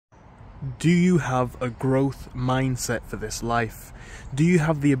Do you have a growth mindset for this life? Do you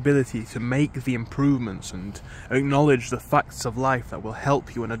have the ability to make the improvements and acknowledge the facts of life that will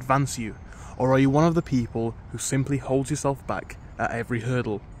help you and advance you? Or are you one of the people who simply holds yourself back at every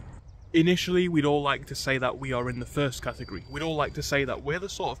hurdle? Initially, we'd all like to say that we are in the first category. We'd all like to say that we're the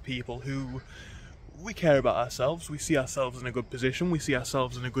sort of people who we care about ourselves, we see ourselves in a good position, we see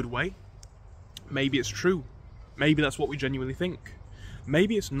ourselves in a good way. Maybe it's true. Maybe that's what we genuinely think.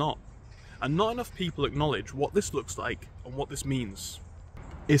 Maybe it's not. And not enough people acknowledge what this looks like and what this means.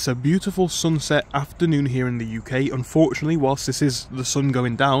 It's a beautiful sunset afternoon here in the UK. Unfortunately, whilst this is the sun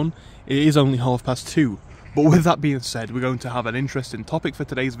going down, it is only 2:30. But with that being said, we're going to have an interesting topic for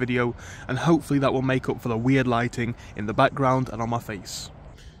today's video, and hopefully that will make up for the weird lighting in the background and on my face.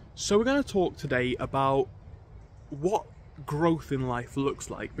 So we're going to talk today about what growth in life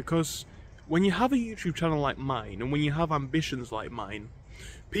looks like, because when you have a YouTube channel like mine, and when you have ambitions like mine,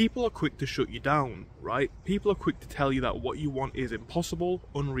 people are quick to shut you down, right? People are quick to tell you that what you want is impossible,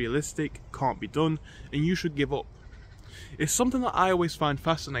 unrealistic, can't be done, and you should give up. It's something that I always find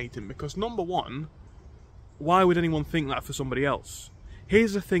fascinating because, number one, why would anyone think that for somebody else?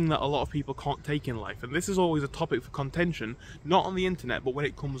 Here's the thing that a lot of people can't take in life, and this is always a topic for contention, not on the internet, but when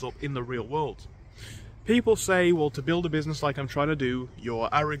it comes up in the real world. People say, well, to build a business like I'm trying to do, you're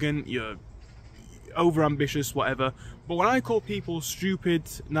arrogant, you're over-ambitious, whatever. But when I call people stupid,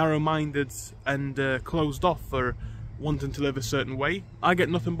 narrow-minded and closed off for wanting to live a certain way, I get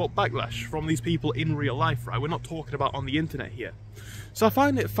nothing but backlash from these people in real life, right? We're not talking about on the internet here. So I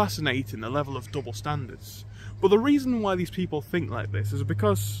find it fascinating, the level of double standards. But the reason why these people think like this is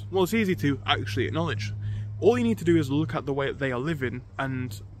because, well, it's easy to actually acknowledge. All you need to do is look at the way that they are living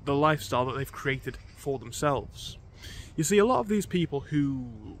and the lifestyle that they've created for themselves. You see, a lot of these people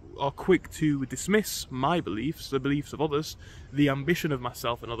who are quick to dismiss my beliefs, the beliefs of others, the ambition of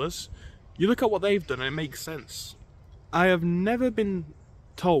myself and others, you look at what they've done and it makes sense. I have never been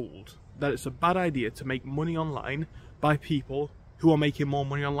told that it's a bad idea to make money online by people who are making more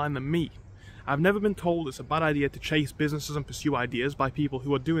money online than me. I've never been told it's a bad idea to chase businesses and pursue ideas by people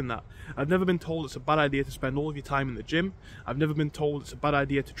who are doing that. I've never been told it's a bad idea to spend all of your time in the gym. I've never been told it's a bad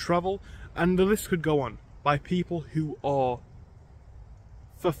idea to travel, and the list could go on. By people who are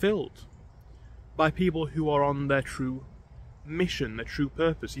fulfilled, by people who are on their true mission, their true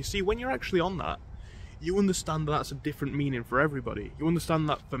purpose. You see, when you're actually on that, you understand that that's a different meaning for everybody. You understand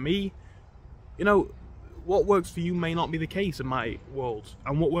that for me, you know, what works for you may not be the case in my world,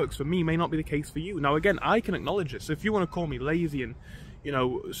 and what works for me may not be the case for you. Now again, I can acknowledge this. If you want to call me lazy and, you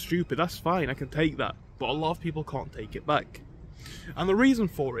know, stupid, that's fine, I can take that. But a lot of people can't take it back. And the reason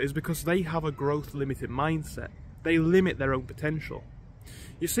for it is because they have a growth limited mindset. They limit their own potential.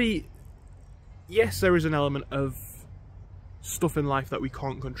 You see, yes, there is an element of stuff in life that we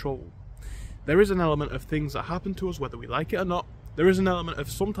can't control. There is an element of things that happen to us whether we like it or not. There is an element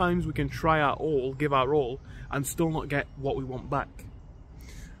of sometimes we can try our all, give our all, and still not get what we want back.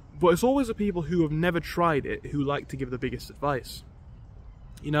 But it's always the people who have never tried it who like to give the biggest advice.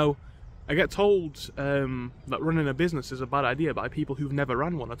 You know, I get told that running a business is a bad idea by people who've never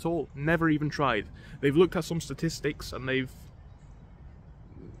ran one at all, never even tried. They've looked at some statistics and they've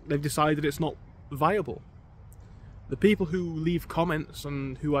decided it's not viable. The people who leave comments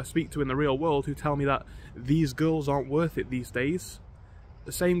and who I speak to in the real world who tell me that these girls aren't worth it these days,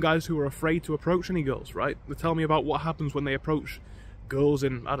 the same guys who are afraid to approach any girls, right? They tell me about what happens when they approach girls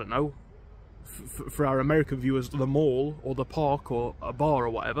in, I don't know, for our American viewers, the mall or the park or a bar or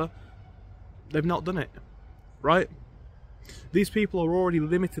whatever. They've not done it, right? These people are already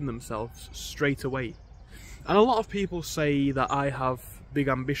limiting themselves straight away. And a lot of people say that I have big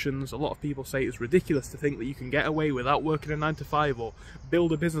ambitions. A lot of people say it's ridiculous to think that you can get away without working a 9-to-5 or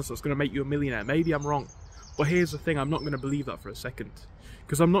build a business that's going to make you a millionaire. Maybe I'm wrong. But here's the thing, I'm not going to believe that for a second.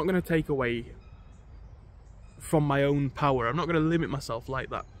 Because I'm not going to take away from my own power. I'm not going to limit myself like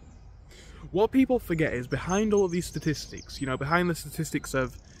that. What people forget is behind all of these statistics, you know, behind the statistics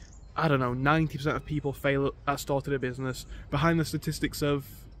of, I don't know, 90% of people fail at starting a business, behind the statistics of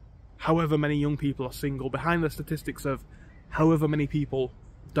however many young people are single, behind the statistics of however many people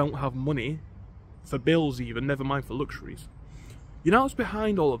don't have money for bills even, never mind for luxuries. You know what's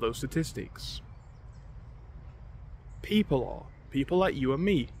behind all of those statistics? People are. People like you and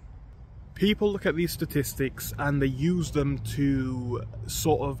me. People look at these statistics and they use them to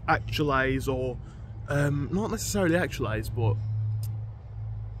sort of actualize or, not necessarily actualize, but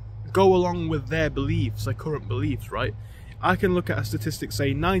go along with their beliefs, their current beliefs, right? I can look at a statistic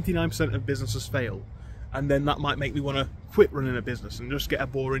saying 99% of businesses fail, and then that might make me want to quit running a business and just get a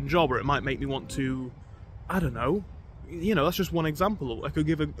boring job, or it might make me want to, I don't know, you know, that's just one example. I could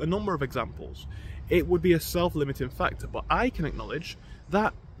give a number of examples. It would be a self-limiting factor, but I can acknowledge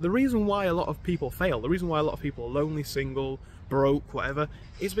that the reason why a lot of people fail, the reason why a lot of people are lonely, single, broke, whatever,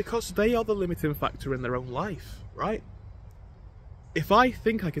 is because they are the limiting factor in their own life, right? If I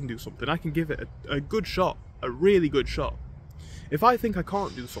think I can do something, I can give it a good shot, a really good shot. If I think I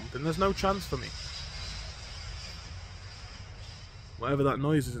can't do something, there's no chance for me. Whatever that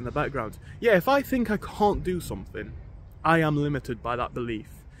noise is in the background. Yeah, if I think I can't do something, I am limited by that belief.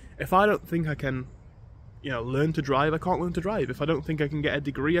 If I don't think I can, you know, learn to drive, I can't learn to drive. If I don't think I can get a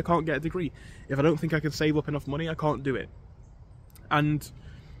degree, I can't get a degree. If I don't think I can save up enough money, I can't do it. And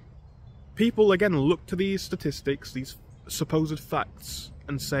people, again, look to these statistics, these supposed facts,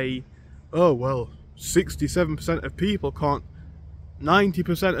 and say, oh, well, 67% of people can't,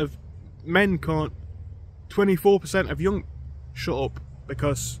 90% of men can't, 24% of young... Shut up,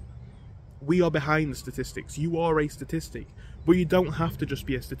 because we are behind the statistics. You are a statistic, but you don't have to just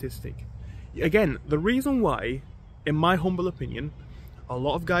be a statistic. Again, the reason why, in my humble opinion, a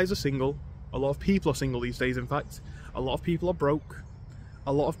lot of guys are single, a lot of people are single these days, in fact, a lot of people are broke,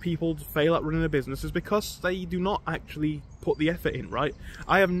 a lot of people fail at running a business is because they do not actually put the effort in, right?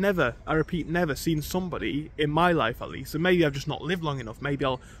 I have never, I repeat, never seen somebody, in my life at least, and maybe I've just not lived long enough, maybe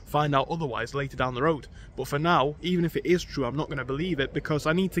I'll find out otherwise later down the road, but for now, even if it is true, I'm not going to believe it, because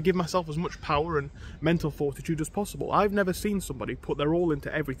I need to give myself as much power and mental fortitude as possible. I've never seen somebody put their all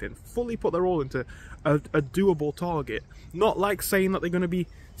into everything, fully put their all into a doable target, not like saying that they're going to be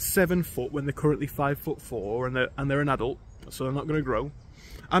 7 foot when they're currently 5'4" and they're an adult, so they're not going to grow.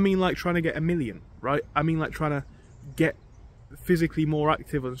 I mean like trying to get 1 million, right? I mean like trying to get physically more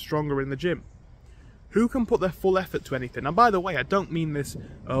active and stronger in the gym. Who can put their full effort to anything? And by the way, I don't mean this,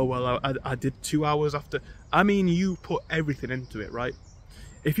 oh well, I did 2 hours after. I mean you put everything into it, right?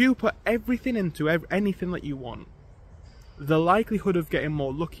 If you put everything into anything that you want, the likelihood of getting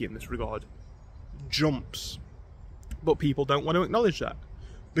more lucky in this regard jumps. But people don't want to acknowledge that.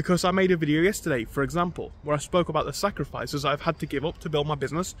 Because I made a video yesterday, for example, where I spoke about the sacrifices I've had to give up to build my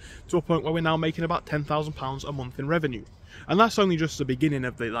business to a point where we're now making about £10,000 a month in revenue. And that's only just the beginning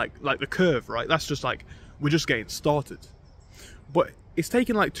of the, like the curve, right? That's just like, we're just getting started. But it's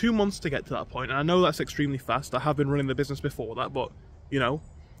taken like 2 months to get to that point, and I know that's extremely fast. I have been running the business before that, but, you know,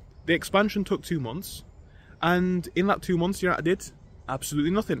 the expansion took 2 months, and in that 2 months, you know what I did?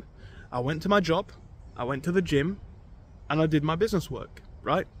 Absolutely nothing. I went to my job, I went to the gym, and I did my business work.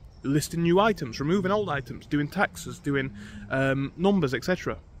 Right? Listing new items, removing old items, doing taxes, doing numbers,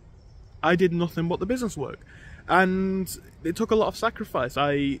 etc. I did nothing but the business work. And it took a lot of sacrifice.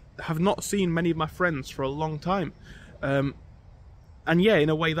 I have not seen many of my friends for a long time. And yeah,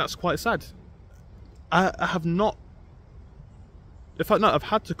 in a way that's quite sad. I have not... In fact, no, I've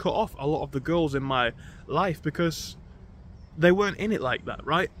had to cut off a lot of the girls in my life because they weren't in it like that,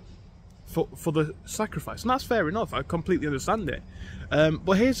 right? For the sacrifice, and that's fair enough. I completely understand it.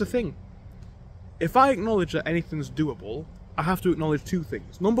 But here's the thing: if I acknowledge that anything's doable, I have to acknowledge 2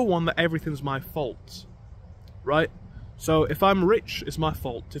 things. Number one, that everything's my fault, right? So if I'm rich, it's my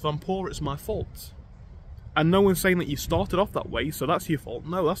fault. If I'm poor, it's my fault. And no one's saying that you started off that way, so that's your fault.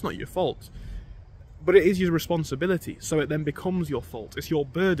 No, that's not your fault. But it is your responsibility, so it then becomes your fault. It's your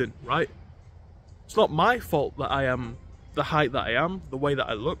burden, right? It's not my fault that I am the height that I am, the way that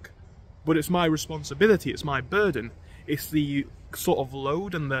I look. But it's my responsibility, it's my burden, it's the sort of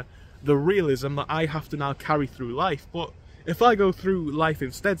load and the realism that I have to now carry through life. But if I go through life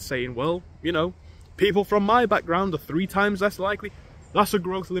instead saying, well, you know, people from my background are 3 times less likely, that's a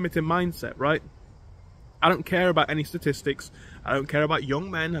growth limiting mindset, right? I don't care about any statistics, I don't care about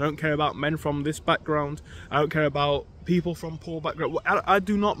young men, I don't care about men from this background, I don't care about people from poor background. I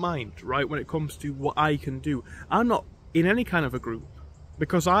do not mind, right, when it comes to what I can do. I'm not in any kind of a group.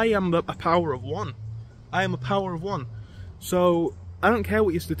 Because I am a power of one. I am a power of one. So, I don't care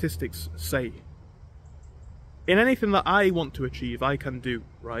what your statistics say. In anything that I want to achieve, I can do,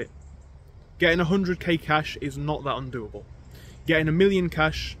 right? Getting 100k cash is not that undoable. Getting 1 million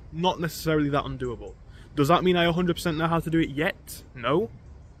cash, not necessarily that undoable. Does that mean I 100% know how to do it yet? No.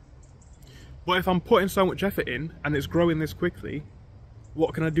 But if I'm putting so much effort in, and it's growing this quickly,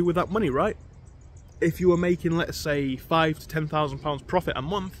 what can I do with that money, right? If you were making, let's say, £5,000 to £10,000 profit a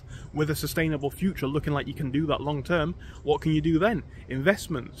month with a sustainable future looking like you can do that long term, what can you do then?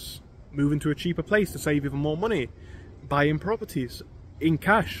 Investments, moving to a cheaper place to save even more money, buying properties in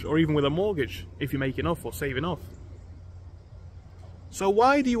cash or even with a mortgage if you make enough or save enough. So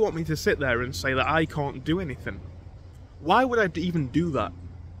why do you want me to sit there and say that I can't do anything? Why would I even do that?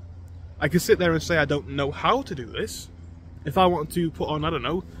 I could sit there and say I don't know how to do this. If I want to put on, I don't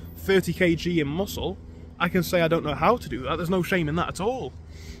know, 30 kg in muscle, I can say I don't know how to do that. There's no shame in that at all.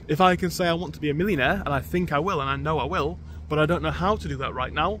 If I can say I want to be a millionaire, and I think I will, and I know I will, but I don't know how to do that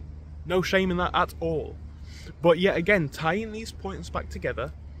right now, no shame in that at all. But yet again, tying these points back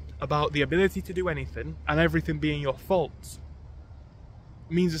together about the ability to do anything and everything being your fault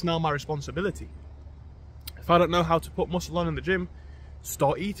means it's now my responsibility. If I don't know how to put muscle on in the gym,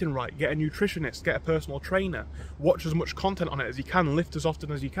 start eating right, get a nutritionist, get a personal trainer, watch as much content on it as you can, lift as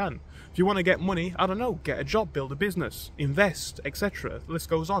often as you can. If you want to get money, I don't know, get a job, build a business, invest, etc. The list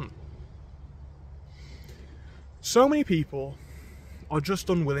goes on. So many people are just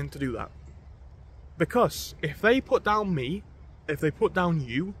unwilling to do that. Because if they put down me, if they put down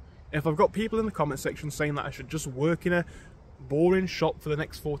you, if I've got people in the comment section saying that I should just work in a boring shop for the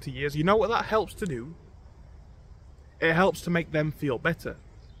next 40 years, you know what that helps to do? It helps to make them feel better.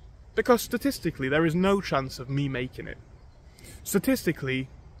 Because statistically, there is no chance of me making it. Statistically,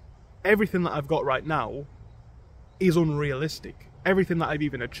 everything that I've got right now is unrealistic. Everything that I've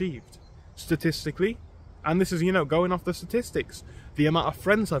even achieved. Statistically, and this is, you know, going off the statistics, the amount of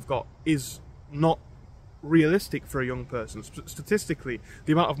friends I've got is not realistic for a young person. Statistically,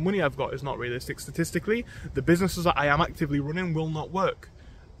 the amount of money I've got is not realistic. Statistically, the businesses that I am actively running will not work.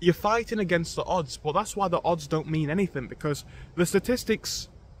 You're fighting against the odds, but that's why the odds don't mean anything, because the statistics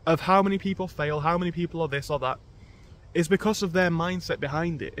of how many people fail, how many people are this or that, is because of their mindset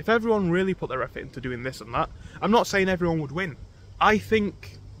behind it. If everyone really put their effort into doing this and that, I'm not saying everyone would win. I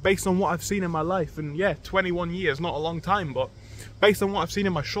think, based on what I've seen in my life, and yeah, 21 years, not a long time, but based on what I've seen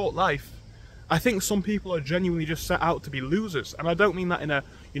in my short life, I think some people are genuinely just set out to be losers. And I don't mean that in a,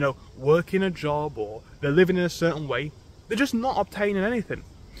 you know, working a job or they're living in a certain way. They're just not obtaining anything.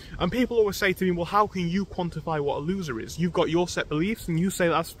 And people always say to me, well, how can you quantify what a loser is? You've got your set beliefs and you say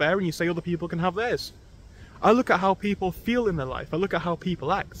that's fair and you say other people can have theirs. I look at how people feel in their life. I look at how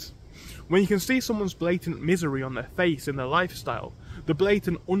people act. When you can see someone's blatant misery on their face in their lifestyle, the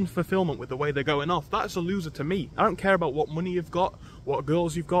blatant unfulfillment with the way they're going off, that's a loser to me. I don't care about what money you've got, what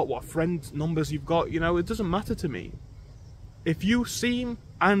girls you've got, what friend numbers you've got, you know, it doesn't matter to me. If you seem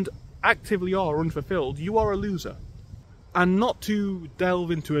and actively are unfulfilled, you are a loser. And not to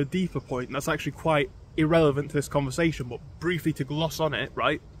delve into a deeper point that's actually quite irrelevant to this conversation, but briefly to gloss on it,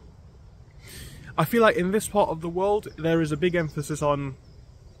 right? I feel like in this part of the world, there is a big emphasis on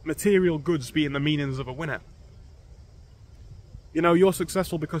material goods being the meanings of a winner. You know, you're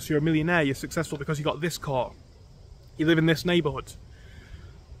successful because you're a millionaire, you're successful because you got this car, you live in this neighbourhood.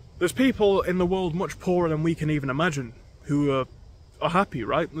 There's people in the world much poorer than we can even imagine who are happy,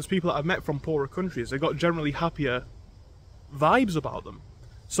 right? There's people that I've met from poorer countries, they've got generally happier vibes about them.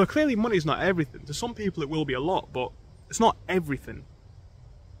 So clearly money's not everything. To some people it will be a lot, but it's not everything.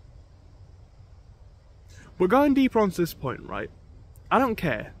 But going deeper onto this point, right? I don't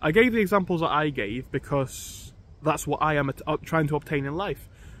care. I gave the examples that I gave because that's what I am trying to obtain in life.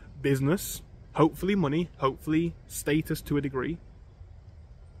 Business, hopefully money, hopefully status to a degree.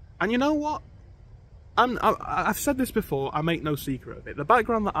 And you know what? I've said this before, I make no secret of it. The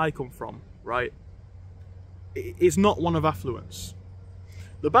background that I come from, right, is not one of affluence.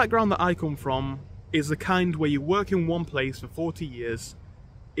 The background that I come from is the kind where you work in one place for 40 years,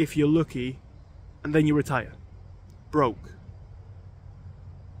 if you're lucky, and then you retire. Broke.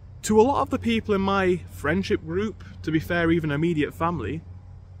 To a lot of the people in my friendship group, to be fair, even immediate family,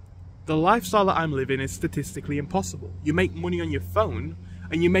 the lifestyle that I'm living is statistically impossible. You make money on your phone,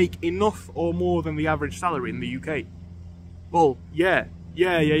 and you make enough or more than the average salary in the UK. Well, yeah,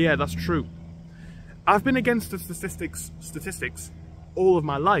 that's true. I've been against the statistics all of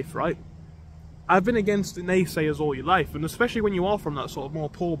my life, right? I've been against the naysayers all your life, and especially when you are from that sort of more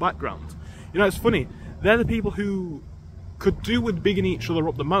poor background. You know, it's funny, they're the people who could do with bigging each other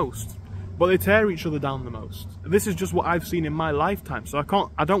up the most, but they tear each other down the most. This is just what I've seen in my lifetime, so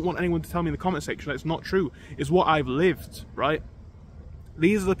I don't want anyone to tell me in the comment section that it's not true. It's what I've lived, right?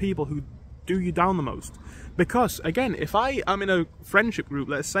 These are the people who do you down the most. Because, again, if I am in a friendship group,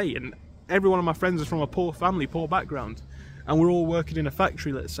 let's say, and every one of my friends is from a poor family, poor background, and we're all working in a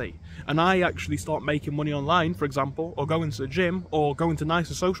factory, let's say, and I actually start making money online, for example, or going to the gym, or going to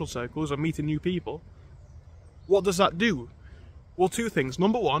nicer social circles, or meeting new people, what does that do? Well, two things.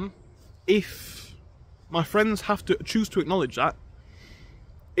 Number one, if my friends have to choose to acknowledge that,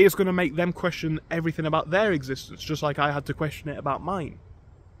 it's going to make them question everything about their existence, just like I had to question it about mine.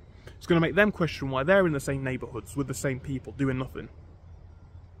 It's going to make them question why they're in the same neighbourhoods with the same people doing nothing.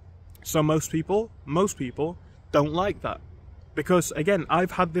 So most people don't like that. Because, again,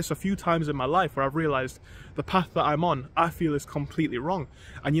 I've had this a few times in my life where I've realised the path that I'm on, I feel is completely wrong.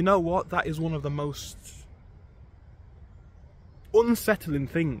 And you know what? That is one of the most unsettling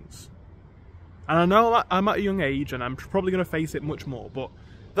things. And I know I'm at a young age and I'm probably going to face it much more, but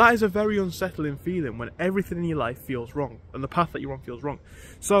that is a very unsettling feeling when everything in your life feels wrong and the path that you're on feels wrong.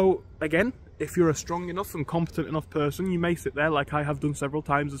 So again, if you're a strong enough and competent enough person, you may sit there like I have done several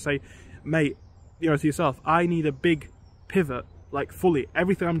times and say, mate, you know, to yourself, I need a big pivot, like fully,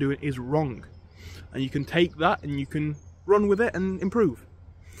 everything I'm doing is wrong. And you can take that and you can run with it and improve.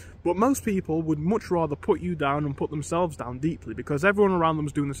 But most people would much rather put you down and put themselves down deeply because everyone around them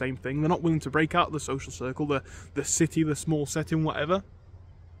is doing the same thing. They're not willing to break out of the social circle, the city, the small setting, whatever.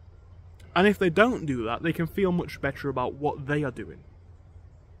 And if they don't do that, they can feel much better about what they are doing.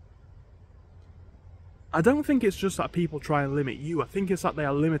 I don't think it's just that people try and limit you. I think it's that they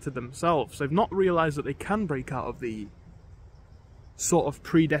are limited themselves. They've not realised that they can break out of the sort of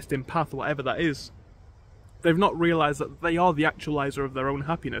predestined path, whatever that is. They've not realised that they are the actualizer of their own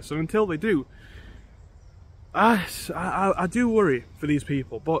happiness. And until they do, I do worry for these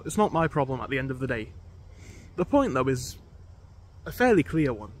people, but it's not my problem at the end of the day. The point, though, is a fairly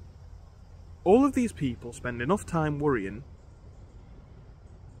clear one. All of these people spend enough time worrying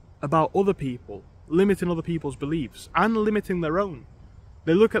about other people, limiting other people's beliefs, and limiting their own.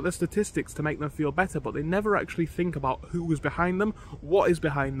 They look at the statistics to make them feel better, but they never actually think about who is behind them, what is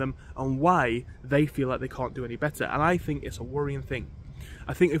behind them, and why they feel like they can't do any better. And I think it's a worrying thing.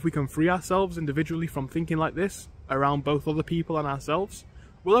 I think if we can free ourselves individually from thinking like this, around both other people and ourselves,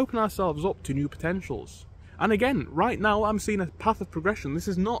 we'll open ourselves up to new potentials. And again, right now I'm seeing a path of progression. This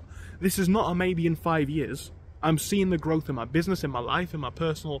is not a maybe in 5 years. I'm seeing the growth in my business, in my life, in my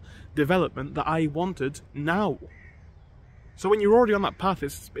personal development that I wanted now. So when you're already on that path,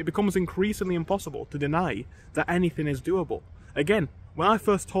 it becomes increasingly impossible to deny that anything is doable. Again, when I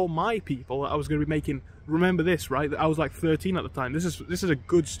first told my people that I was going to be making, remember this, right? That I was like 13 at the time. This is a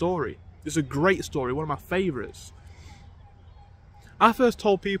good story. This is a great story, one of my favourites. I first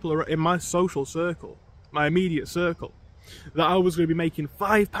told people in my social circle, my immediate circle, that I was going to be making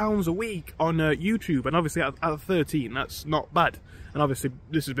 £5 a week on YouTube. And obviously at 13, that's not bad. And obviously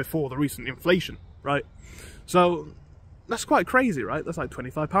this is before the recent inflation, right? So that's quite crazy, right? That's like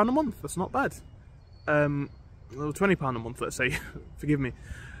 £25 a month. That's not bad. £20 a month, let's say. Forgive me.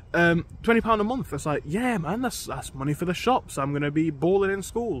 £20 a month. That's like, yeah, man, that's money for the shops. I'm going to be balling in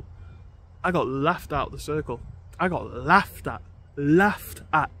school. I got laughed out of the circle. I got laughed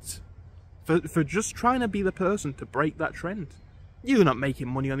at. For just trying to be the person to break that trend. You're not making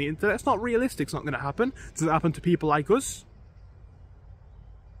money on the internet. It's not realistic. It's not going to happen. Does it happen to people like us?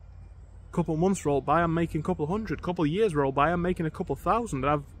 Couple months roll by, I'm making a couple hundred. Couple years roll by, I'm making a couple thousand.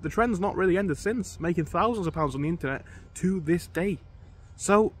 And the trend's not really ended since. Making thousands of pounds on the internet to this day.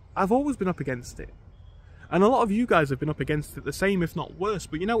 So I've always been up against it. And a lot of you guys have been up against it the same, if not worse.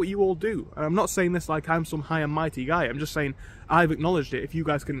 But you know what you all do? And I'm not saying this like I'm some high and mighty guy. I'm just saying I've acknowledged it. If you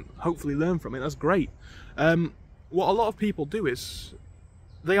guys can hopefully learn from it, that's great. What a lot of people do is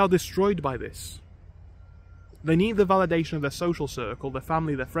they are destroyed by this. They need the validation of their social circle, their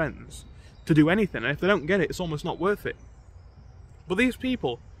family, their friends, to do anything, and if they don't get it, it's almost not worth it. But these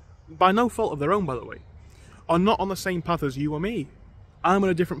people, by no fault of their own, by the way, are not on the same path as you or me. I'm on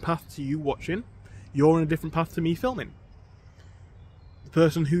a different path to you watching. You're on a different path to me filming. The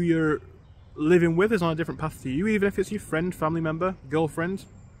person who you're living with is on a different path to you, even if it's your friend, family member, girlfriend.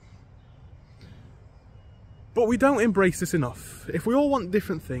 But we don't embrace this enough. If we all want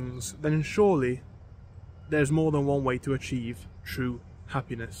different things, then surely there's more than one way to achieve true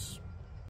happiness.